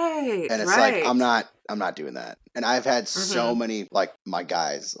 Right. And it's like I'm not doing that. And I've had so Mhm. many like my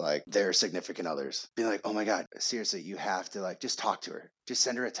guys, like their significant others, be like, oh my God, seriously, you have to like just talk to her. Just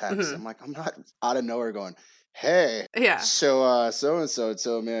send her a text. Mhm. I'm like, I'm not out of nowhere going, hey, Yeah. so so and so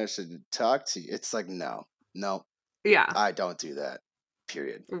told me I should talk to you. It's like no, Yeah. I don't do that.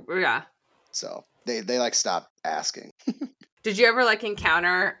 Period. Yeah. So they like stop asking. Did you ever like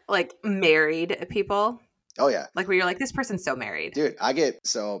encounter like married people? Oh yeah. Like where you're like, this person's so married. Dude, I get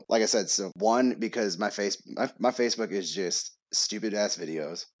so like I said, so one because my Facebook is just stupid ass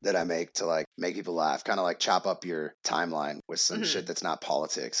videos that I make to like make people laugh, kind of like chop up your timeline with some shit that's not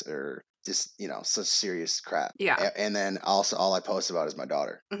politics or just, such serious crap. Yeah. And then also all I post about is my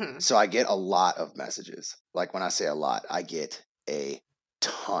daughter. Mm-hmm. So I get a lot of messages. Like when I say a lot, I get a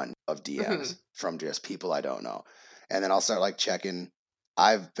ton of DMs from just people I don't know. And then I'll start like checking.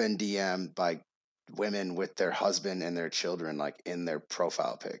 I've been DM'd by women with their husband and their children like in their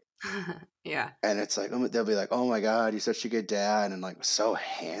profile pic. Yeah. And it's like they'll be like, oh my God, you're such a good dad and like so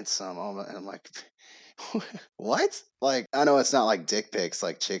handsome. And I'm like, what? Like, I know it's not like dick pics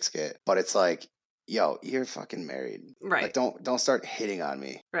like chicks get, but it's like, yo, you're fucking married. Right. Like, don't start hitting on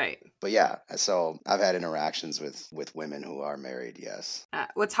me. Right. But yeah, so I've had interactions with women who are married. Yes.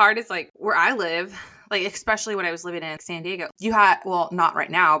 What's hard is like where I live, like especially when I was living in San Diego, you had, well, not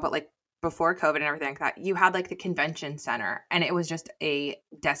right now, but like before COVID and everything like that, you had like the convention center and it was just a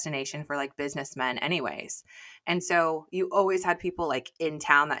destination for like businessmen anyways. And so you always had people like in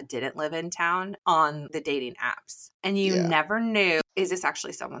town that didn't live in town on the dating apps. And you never knew, is this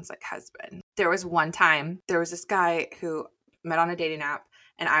actually someone's like husband? There was one time, there was this guy who met on a dating app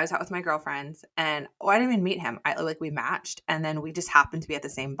and I was out with my girlfriends and I didn't even meet him. We matched and then we just happened to be at the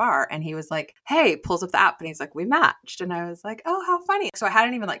same bar and he was like, hey, pulls up the app and he's like, we matched. And I was like, oh, how funny. So I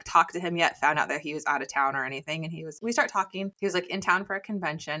hadn't even like talked to him yet, found out that he was out of town or anything. And we start talking. He was like in town for a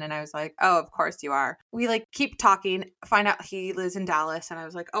convention. And I was like, oh, of course you are. We like keep talking, find out he lives in Dallas. And I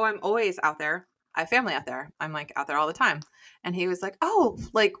was like, oh, I'm always out there. I have family out there. I'm like out there all the time. And he was like, oh,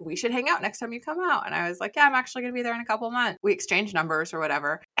 like we should hang out next time you come out. And I was like, yeah, I'm actually going to be there in a couple of months. We exchanged numbers or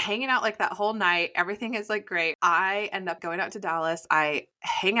whatever, hanging out like that whole night. Everything is like great. I end up going out to Dallas. I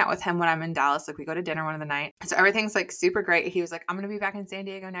hang out with him when I'm in Dallas. Like we go to dinner one of the night. So everything's like super great. He was like, I'm going to be back in San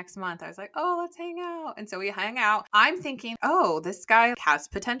Diego next month. I was like, oh, let's hang out. And so we hang out. I'm thinking, oh, this guy has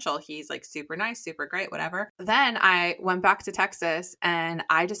potential. He's like super nice, super great, whatever. Then I went back to Texas and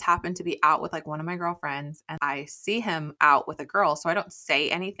I just happened to be out with like one of my girlfriends and I see him out with a girl. So I don't say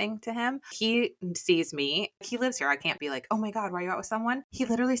anything to him. He sees me. He lives here. I can't be like, oh my God, why are you out with someone? He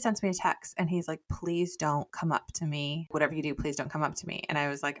literally sends me a text and he's like, please don't come up to me. Whatever you do, please don't come up to me. And I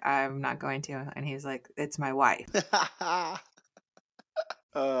was like, I'm not going to. And he's like, it's my wife. I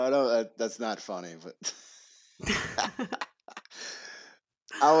know that's not funny, but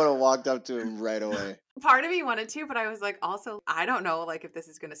I would have walked up to him right away. Part of me wanted to, but I was like, also, I don't know, like, if this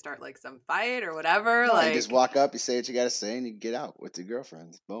is going to start like some fight or whatever. No, like, you just walk up, you say what you got to say, and you get out with your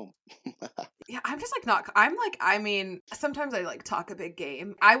girlfriends. Boom. yeah, I'm just like not, I'm like, I mean, sometimes I like talk a big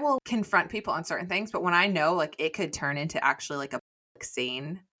game. I will confront people on certain things, but when I know like it could turn into actually like a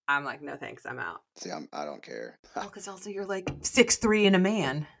scene, I'm like, no thanks, I'm out. See, I don't care. Well, because also you're like 6'3" and a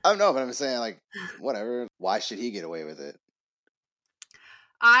man. I know, but I'm saying like, whatever. Why should he get away with it?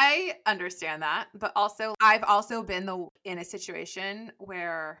 I understand that, but also I've also been in a situation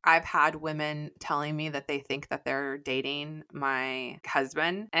where I've had women telling me that they think that they're dating my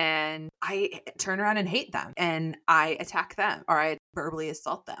husband and I turn around and hate them and I attack them or I verbally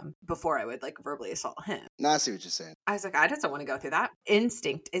assault them before I would like verbally assault him. No, I see what you're saying. I was like, I just don't want to go through that.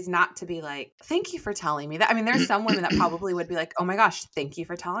 Instinct is not to be like, thank you for telling me that. I mean, there's some women that probably would be like, oh my gosh, thank you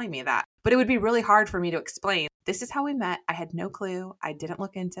for telling me that. But it would be really hard for me to explain. This is how we met. I had no clue. I didn't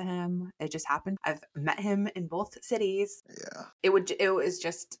look into him. It just happened. I've met him in both cities. Yeah. It was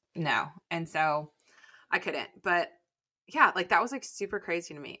just no. And so I couldn't. But yeah, like that was like super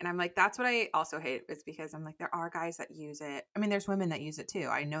crazy to me. And I'm like, that's what I also hate is because I'm like, there are guys that use it. I mean, there's women that use it too.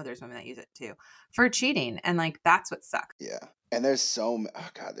 I know there's women that use it too for cheating. And like, that's what sucks. Yeah. And there's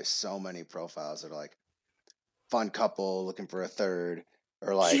there's so many profiles that are like fun couple looking for a third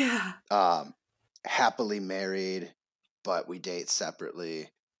or like, yeah. Happily married, but we date separately,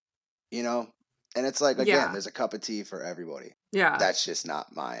 you know? And it's like, again, Yeah. there's a cup of tea for everybody. Yeah. That's just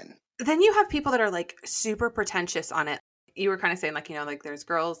not mine. Then you have people that are like super pretentious on it. You were kind of saying like, you know, like there's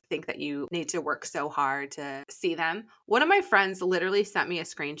girls think that you need to work so hard to see them. One of my friends literally sent me a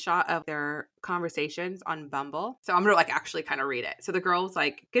screenshot of their conversations on Bumble. So I'm going to like actually kind of read it. So the girl was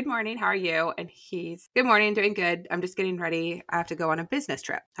like, good morning. How are you? And he's good morning. Doing good. I'm just getting ready. I have to go on a business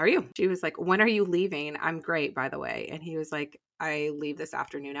trip. How are you? She was like, when are you leaving? I'm great, by the way. And he was like, I leave this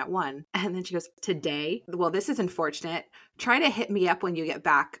afternoon at 1. And then she goes, today? Well, this is unfortunate. Try to hit me up when you get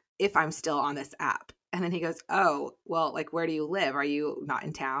back if I'm still on this app. And then he goes, oh, well, like, where do you live? Are you not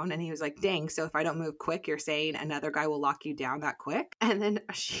in town? And he was like, dang, so if I don't move quick, you're saying another guy will lock you down that quick? And then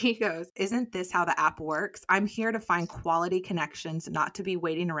she goes, isn't this how the app works? I'm here to find quality connections, not to be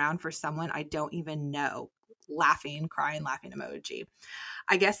waiting around for someone I don't even know. Laughing, crying, laughing emoji.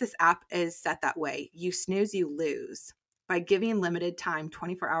 I guess this app is set that way. You snooze, you lose. By giving limited time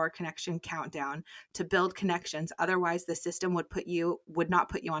 24-hour connection countdown to build connections, otherwise the system would not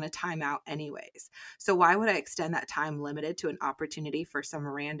put you on a timeout anyways. So why would I extend that time limited to an opportunity for some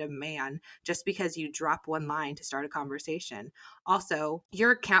random man just because you drop one line to start a conversation? Also,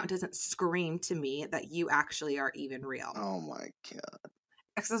 your account doesn't scream to me that you actually are even real. Oh my God.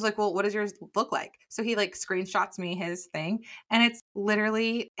 I was like, well, what does yours look like? So he like screenshots me his thing and it's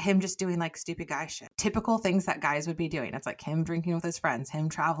literally him just doing like stupid guy shit. Typical things that guys would be doing. It's like him drinking with his friends, him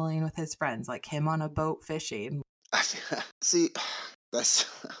traveling with his friends, like him on a boat fishing. See, that's,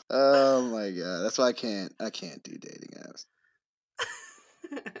 oh my God. That's why I can't do dating apps.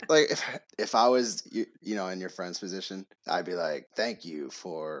 Like if I was you know in your friend's position, I'd be like, thank you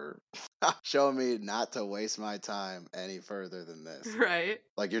for showing me not to waste my time any further than this. Right.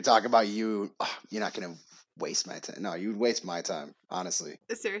 Like you're talking about you're not gonna waste my time. No, you would waste my time, honestly.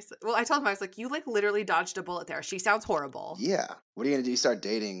 Seriously. Well, I told him, I was like, you like literally dodged a bullet there. She sounds horrible. Yeah. What are you gonna do? You start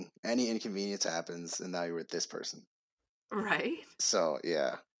dating, any inconvenience happens, and now you're with this person. Right. So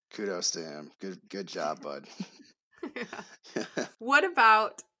yeah, kudos to him. Good job, bud. What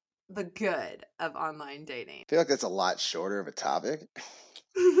about the good of online dating? I feel like that's a lot shorter of a topic.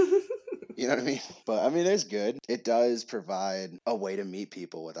 You know what I mean? But I mean, there's good. It does provide a way to meet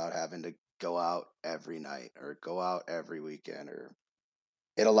people without having to go out every night or go out every weekend or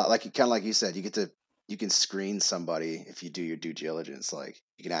it a lot like kind of like you said, you can screen somebody if you do your due diligence. Like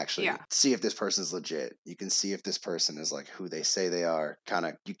you can actually see if this person's legit. You can see if this person is like who they say they are.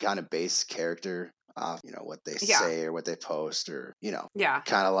 You kind of base character off, you know, what they say or what they post or, you know,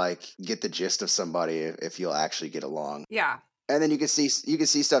 kind of like get the gist of somebody if you'll actually get along. Yeah. And then you can see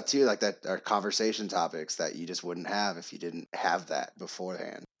stuff too, like that are conversation topics that you just wouldn't have if you didn't have that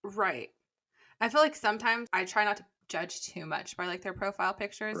beforehand. Right. I feel like sometimes I try not to judge too much by like their profile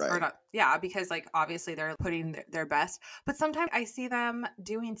pictures or Right. not. Yeah, because like obviously they're putting their best, but sometimes I see them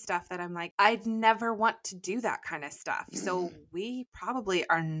doing stuff that I'm like, I'd never want to do that kind of stuff. So we probably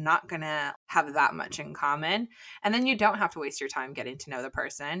are not going to have that much in common. And then you don't have to waste your time getting to know the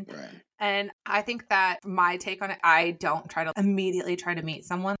person. Right. And I think that my take on it, I don't try to immediately try to meet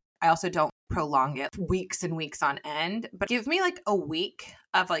someone. I also don't prolong it weeks and weeks on end, but give me like a week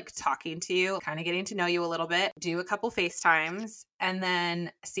of like talking to you, kind of getting to know you a little bit, do a couple FaceTimes, and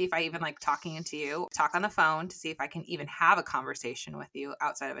then see if I even like talking to you, talk on the phone to see if I can even have a conversation with you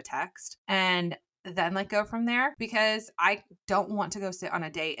outside of a text. And then like go from there, because I don't want to go sit on a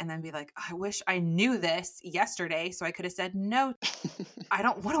date and then be like, I wish I knew this yesterday so I could have said no. I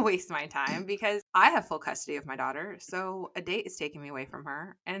don't want to waste my time because I have full custody of my daughter. So a date is taking me away from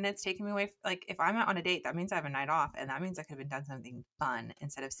her, and it's taking me away. Like if I'm out on a date, that means I have a night off, and that means I could have done something fun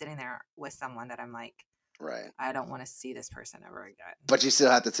instead of sitting there with someone that I'm like, Right. I don't want to see this person ever again. But you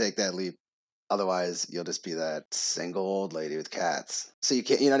still have to take that leap. Otherwise, you'll just be that single old lady with cats. So you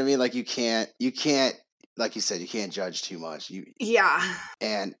can't, you know what I mean? Like you can't, like you said, you can't judge too much. Yeah.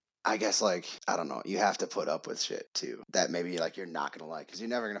 And I guess like, I don't know, you have to put up with shit too. That maybe like you're not going to like, because you're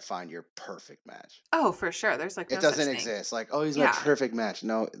never going to find your perfect match. Oh, for sure. There's like no It such doesn't thing. exist. Like, oh, he's my Yeah. perfect match.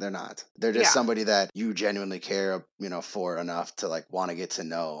 No, they're not. They're just Yeah. somebody that you genuinely care, for enough to like want to get to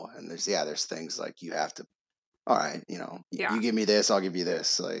know. And there's things like you have to, all right, Yeah. you give me this, I'll give you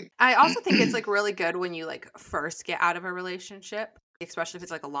this. Like, I also think it's like really good when you like first get out of a relationship, especially if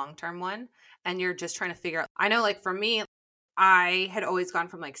it's like a long-term one and you're just trying to figure out. I know like for me, I had always gone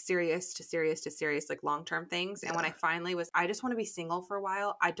from like serious to serious to serious, like long-term things. And when I finally I just want to be single for a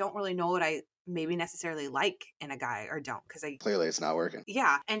while. I don't really know what I maybe necessarily like in a guy or don't, because clearly it's not working.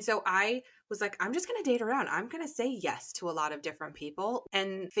 Yeah. And so I was like, I'm just going to date around. I'm going to say yes to a lot of different people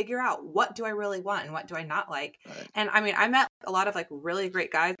and figure out what do I really want and what do I not like. Right. And I mean, I met a lot of like really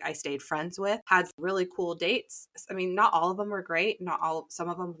great guys I stayed friends with, had really cool dates. I mean, not all of them were great. Some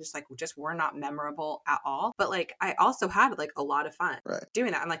of them just were not memorable at all. But like, I also had like a lot of fun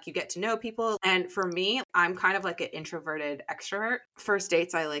doing that. And like, you get to know people. And for me, I'm kind of like an introverted extrovert. First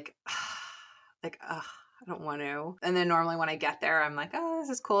dates, I like, I don't want to. And then normally when I get there, I'm like, oh,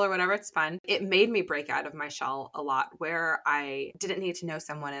 this is cool or whatever. It's fun. It made me break out of my shell a lot, where I didn't need to know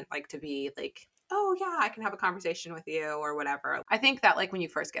someone and like to be like, oh yeah, I can have a conversation with you or whatever. I think that like when you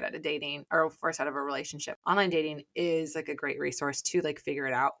first get out of dating or first out of a relationship, online dating is like a great resource to like figure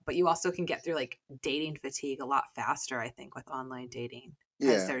it out. But you also can get through like dating fatigue a lot faster, I think, with online dating.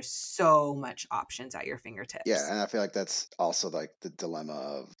 Because there's so much options at your fingertips. Yeah, and I feel like that's also like the dilemma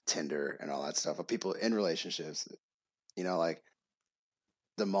of Tinder and all that stuff. Of people in relationships, like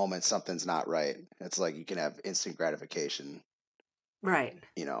the moment something's not right, it's like you can have instant gratification. Right.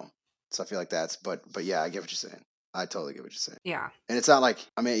 So I feel like but yeah, I get what you're saying. I totally get what you're saying. Yeah. And it's not like,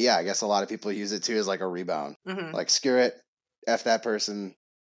 I mean, yeah, I guess a lot of people use it too as like a rebound. Mm-hmm. Like, screw it, F that person.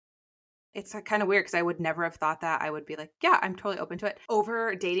 It's kind of weird because I would never have thought that. I would be like, yeah, I'm totally open to it.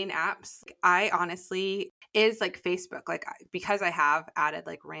 Over dating apps, I honestly is like Facebook. Like, because I have added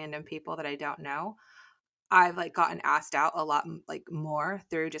like random people that I don't know, I've like gotten asked out a lot like more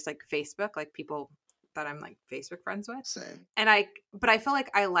through just like Facebook, like people that I'm like Facebook friends with. Same. But I feel like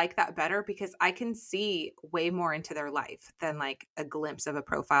I like that better because I can see way more into their life than like a glimpse of a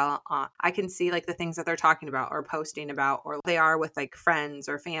profile. I can see like the things that they're talking about or posting about, or they are with like friends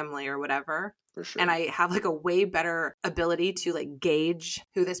or family or whatever. For sure. And I have like a way better ability to like gauge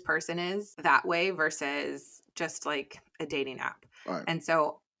who this person is that way versus just like a dating app. Right. And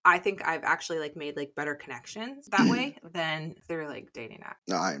so I think I've actually like made like better connections that way than through like dating app.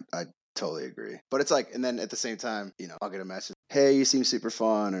 No, I totally agree. But it's like, and then at the same time, I'll get a message, hey, you seem super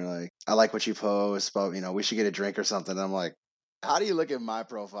fun, or like, I like what you post, but we should get a drink or something. And I'm like, how do you look at my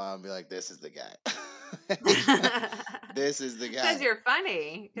profile and be like, this is the guy? This is the guy. Because you're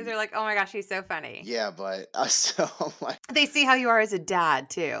funny. Because they're like, oh my gosh, he's so funny. Yeah, but so like, they see how you are as a dad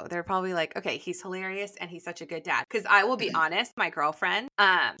too. They're probably like, okay, he's hilarious and he's such a good dad. Because I will be honest, my girlfriend,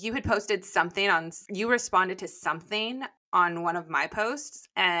 you had posted something you responded to something on one of my posts,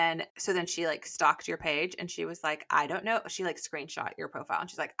 and so then she like stalked your page and she was like, I don't know, she like screenshot your profile and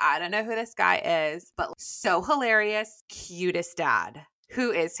she's like, I don't know who this guy is, but so hilarious, cutest dad.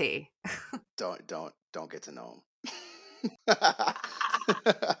 Who is he? Don't get to know him.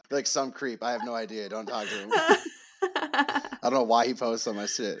 Like some creep. I have no idea. Don't talk to him. I don't know why he posts on my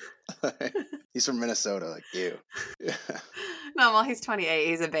shit. He's from Minnesota. Like, ew. No, well, he's 28.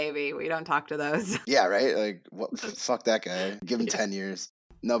 He's a baby. We don't talk to those. Yeah, right? Like, what? Fuck that guy. Give him 10 years.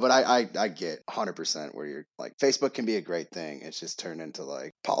 No, but I get 100% where you're like, Facebook can be a great thing. It's just turned into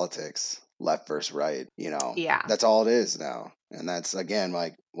like politics, left versus right, you know? Yeah. That's all it is now. And that's, again,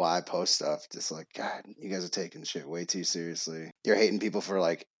 like why I post stuff. Just like, God, you guys are taking shit way too seriously. You're hating people for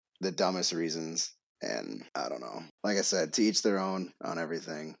like the dumbest reasons. And I don't know. Like I said, to each their own on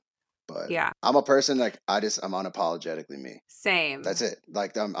everything. But Yeah. I'm a person like I'm unapologetically me. Same. That's it.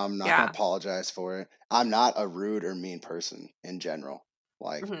 Like I'm not Yeah. gonna apologize for it. I'm not a rude or mean person in general.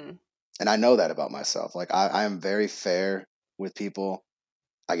 Like, Mhm. and I know that about myself. Like I am very fair with people.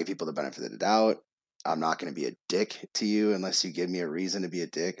 I give people the benefit of the doubt. I'm not gonna be a dick to you unless you give me a reason to be a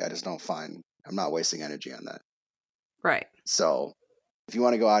dick. I just don't find I'm not wasting energy on that. Right. So if you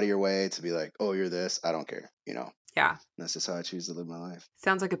want to go out of your way to be like, oh, you're this, I don't care. You know. Yeah. That's just how I choose to live my life.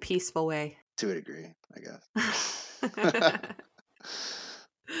 Sounds like a peaceful way. To a degree, I guess.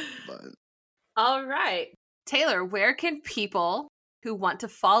 But all right. Taylor, where can people who want to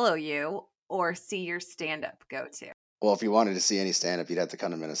follow you or see your stand-up go to? Well, if you wanted to see any stand-up, you'd have to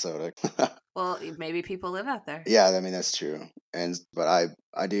come to Minnesota. Well, maybe people live out there. Yeah, I mean that's true. But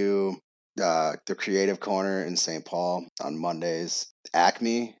I do the Creative Corner in St. Paul on Mondays.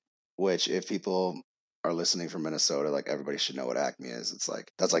 Acme, which if people are listening from Minnesota, like everybody should know what Acme is. It's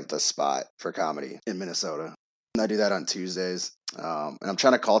like that's like the spot for comedy in Minnesota. And I do that on Tuesdays. And I'm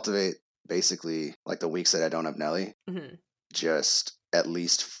trying to cultivate basically like the weeks that I don't have Nelly, Mhm. just at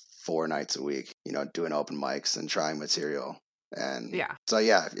least 4 nights a week, you know, doing open mics and trying material. And Yeah. so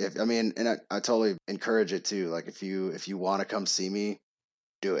yeah, if I mean, and I totally encourage it too. Like if you want to come see me,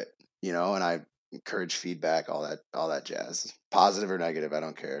 do it, you know. And I encourage feedback, all that jazz, positive or negative, I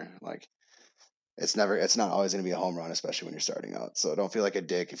don't care. Like it's not always going to be a home run, especially when you're starting out. So don't feel like a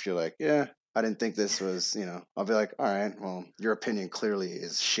dick if you're like, yeah, I didn't think this was, you know. I'll be like, all right, well, your opinion clearly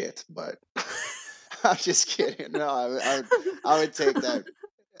is shit, but I'm just kidding. No, I would take that.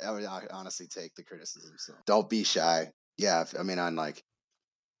 I would honestly take the criticism. So don't be shy. Yeah, I mean, on like,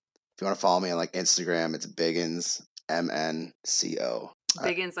 if you want to follow me on like Instagram, it's Biggins MNCO.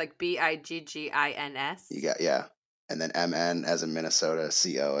 Biggins like Biggins. You got and then MN as in Minnesota,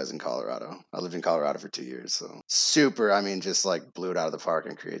 CO as in Colorado. I lived in Colorado for 2 years, so super. I mean, just like blew it out of the park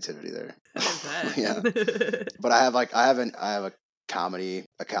in creativity there. Yeah, but I have a comedy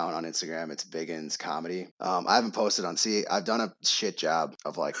account on Instagram. It's Biggins Comedy. I haven't posted on. See, I've done a shit job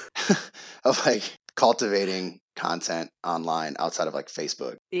of like of like cultivating content online outside of like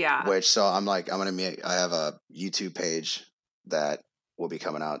Facebook. Yeah. Which so I'm like I have a YouTube page that will be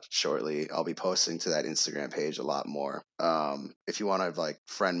coming out shortly. I'll be posting to that Instagram page a lot more. If you want to like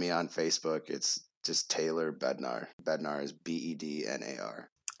friend me on Facebook, it's just Taylor Bednar. Bednar is BEDNAR.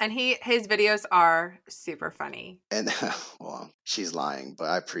 And his videos are super funny. And well, she's lying, but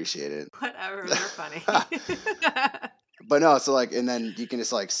I appreciate it. Whatever, they're funny. But no, so like, and then you can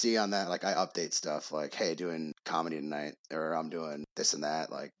just like see on that, like I update stuff like, hey, doing comedy tonight, or I'm doing this and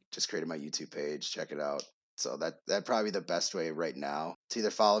that. Like, just created my YouTube page, check it out. So that'd probably be the best way right now to either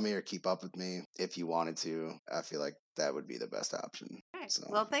follow me or keep up with me if you wanted to. I feel like that would be the best option. Right. So,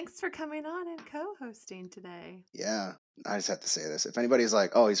 well, thanks for coming on and co-hosting today. Yeah, I just have to say this. If anybody's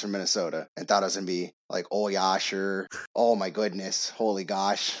like, oh, he's from Minnesota, and thought it was going to be like, oh, yasher, oh my goodness, holy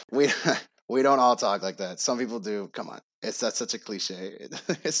gosh. We don't all talk like that. Some people do. Come on. That's such a cliche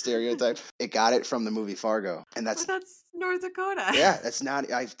stereotype. It got it from the movie Fargo. And But that's North Dakota. Yeah, that's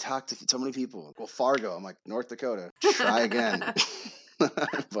not, I've talked to so many people. Well, Fargo. I'm like, North Dakota. Try again.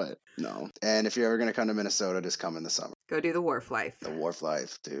 But no. And if you're ever going to come to Minnesota, just come in the summer. Go do the wharf life. The wharf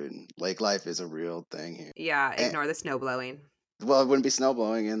life, dude. Lake life is a real thing here. Yeah, ignore the snow blowing. Well, it wouldn't be snow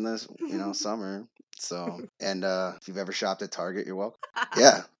blowing in this, summer. So, and if you've ever shopped at Target, you're welcome.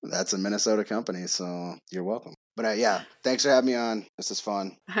 Yeah, that's a Minnesota company, so you're welcome. But yeah, thanks for having me on. This is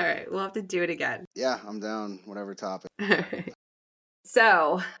fun. All right, we'll have to do it again. Yeah, I'm down, whatever topic. All right.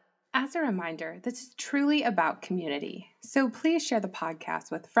 So, as a reminder, this is truly about community. So please share the podcast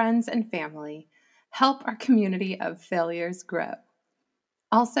with friends and family. Help our community of failures grow.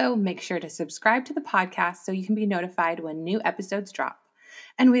 Also, make sure to subscribe to the podcast so you can be notified when new episodes drop.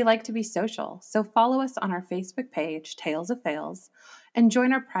 And we like to be social, so follow us on our Facebook page, Tales of Fails, and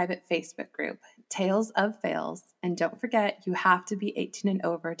join our private Facebook group, Tales of Fails. And don't forget, you have to be 18 and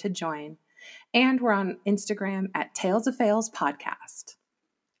over to join. And we're on Instagram at Tales of Fails Podcast.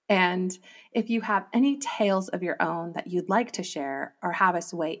 And if you have any tales of your own that you'd like to share or have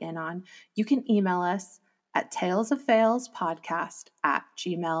us weigh in on, you can email us at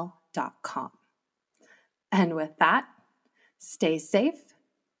talesoffailspodcast@gmail.com. And with that, stay safe,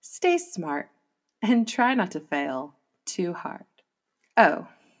 stay smart, and try not to fail too hard. Oh,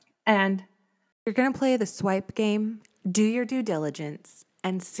 and You're going to play the swipe game, do your due diligence,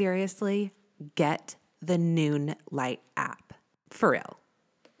 and seriously get the Noon Light app. For real.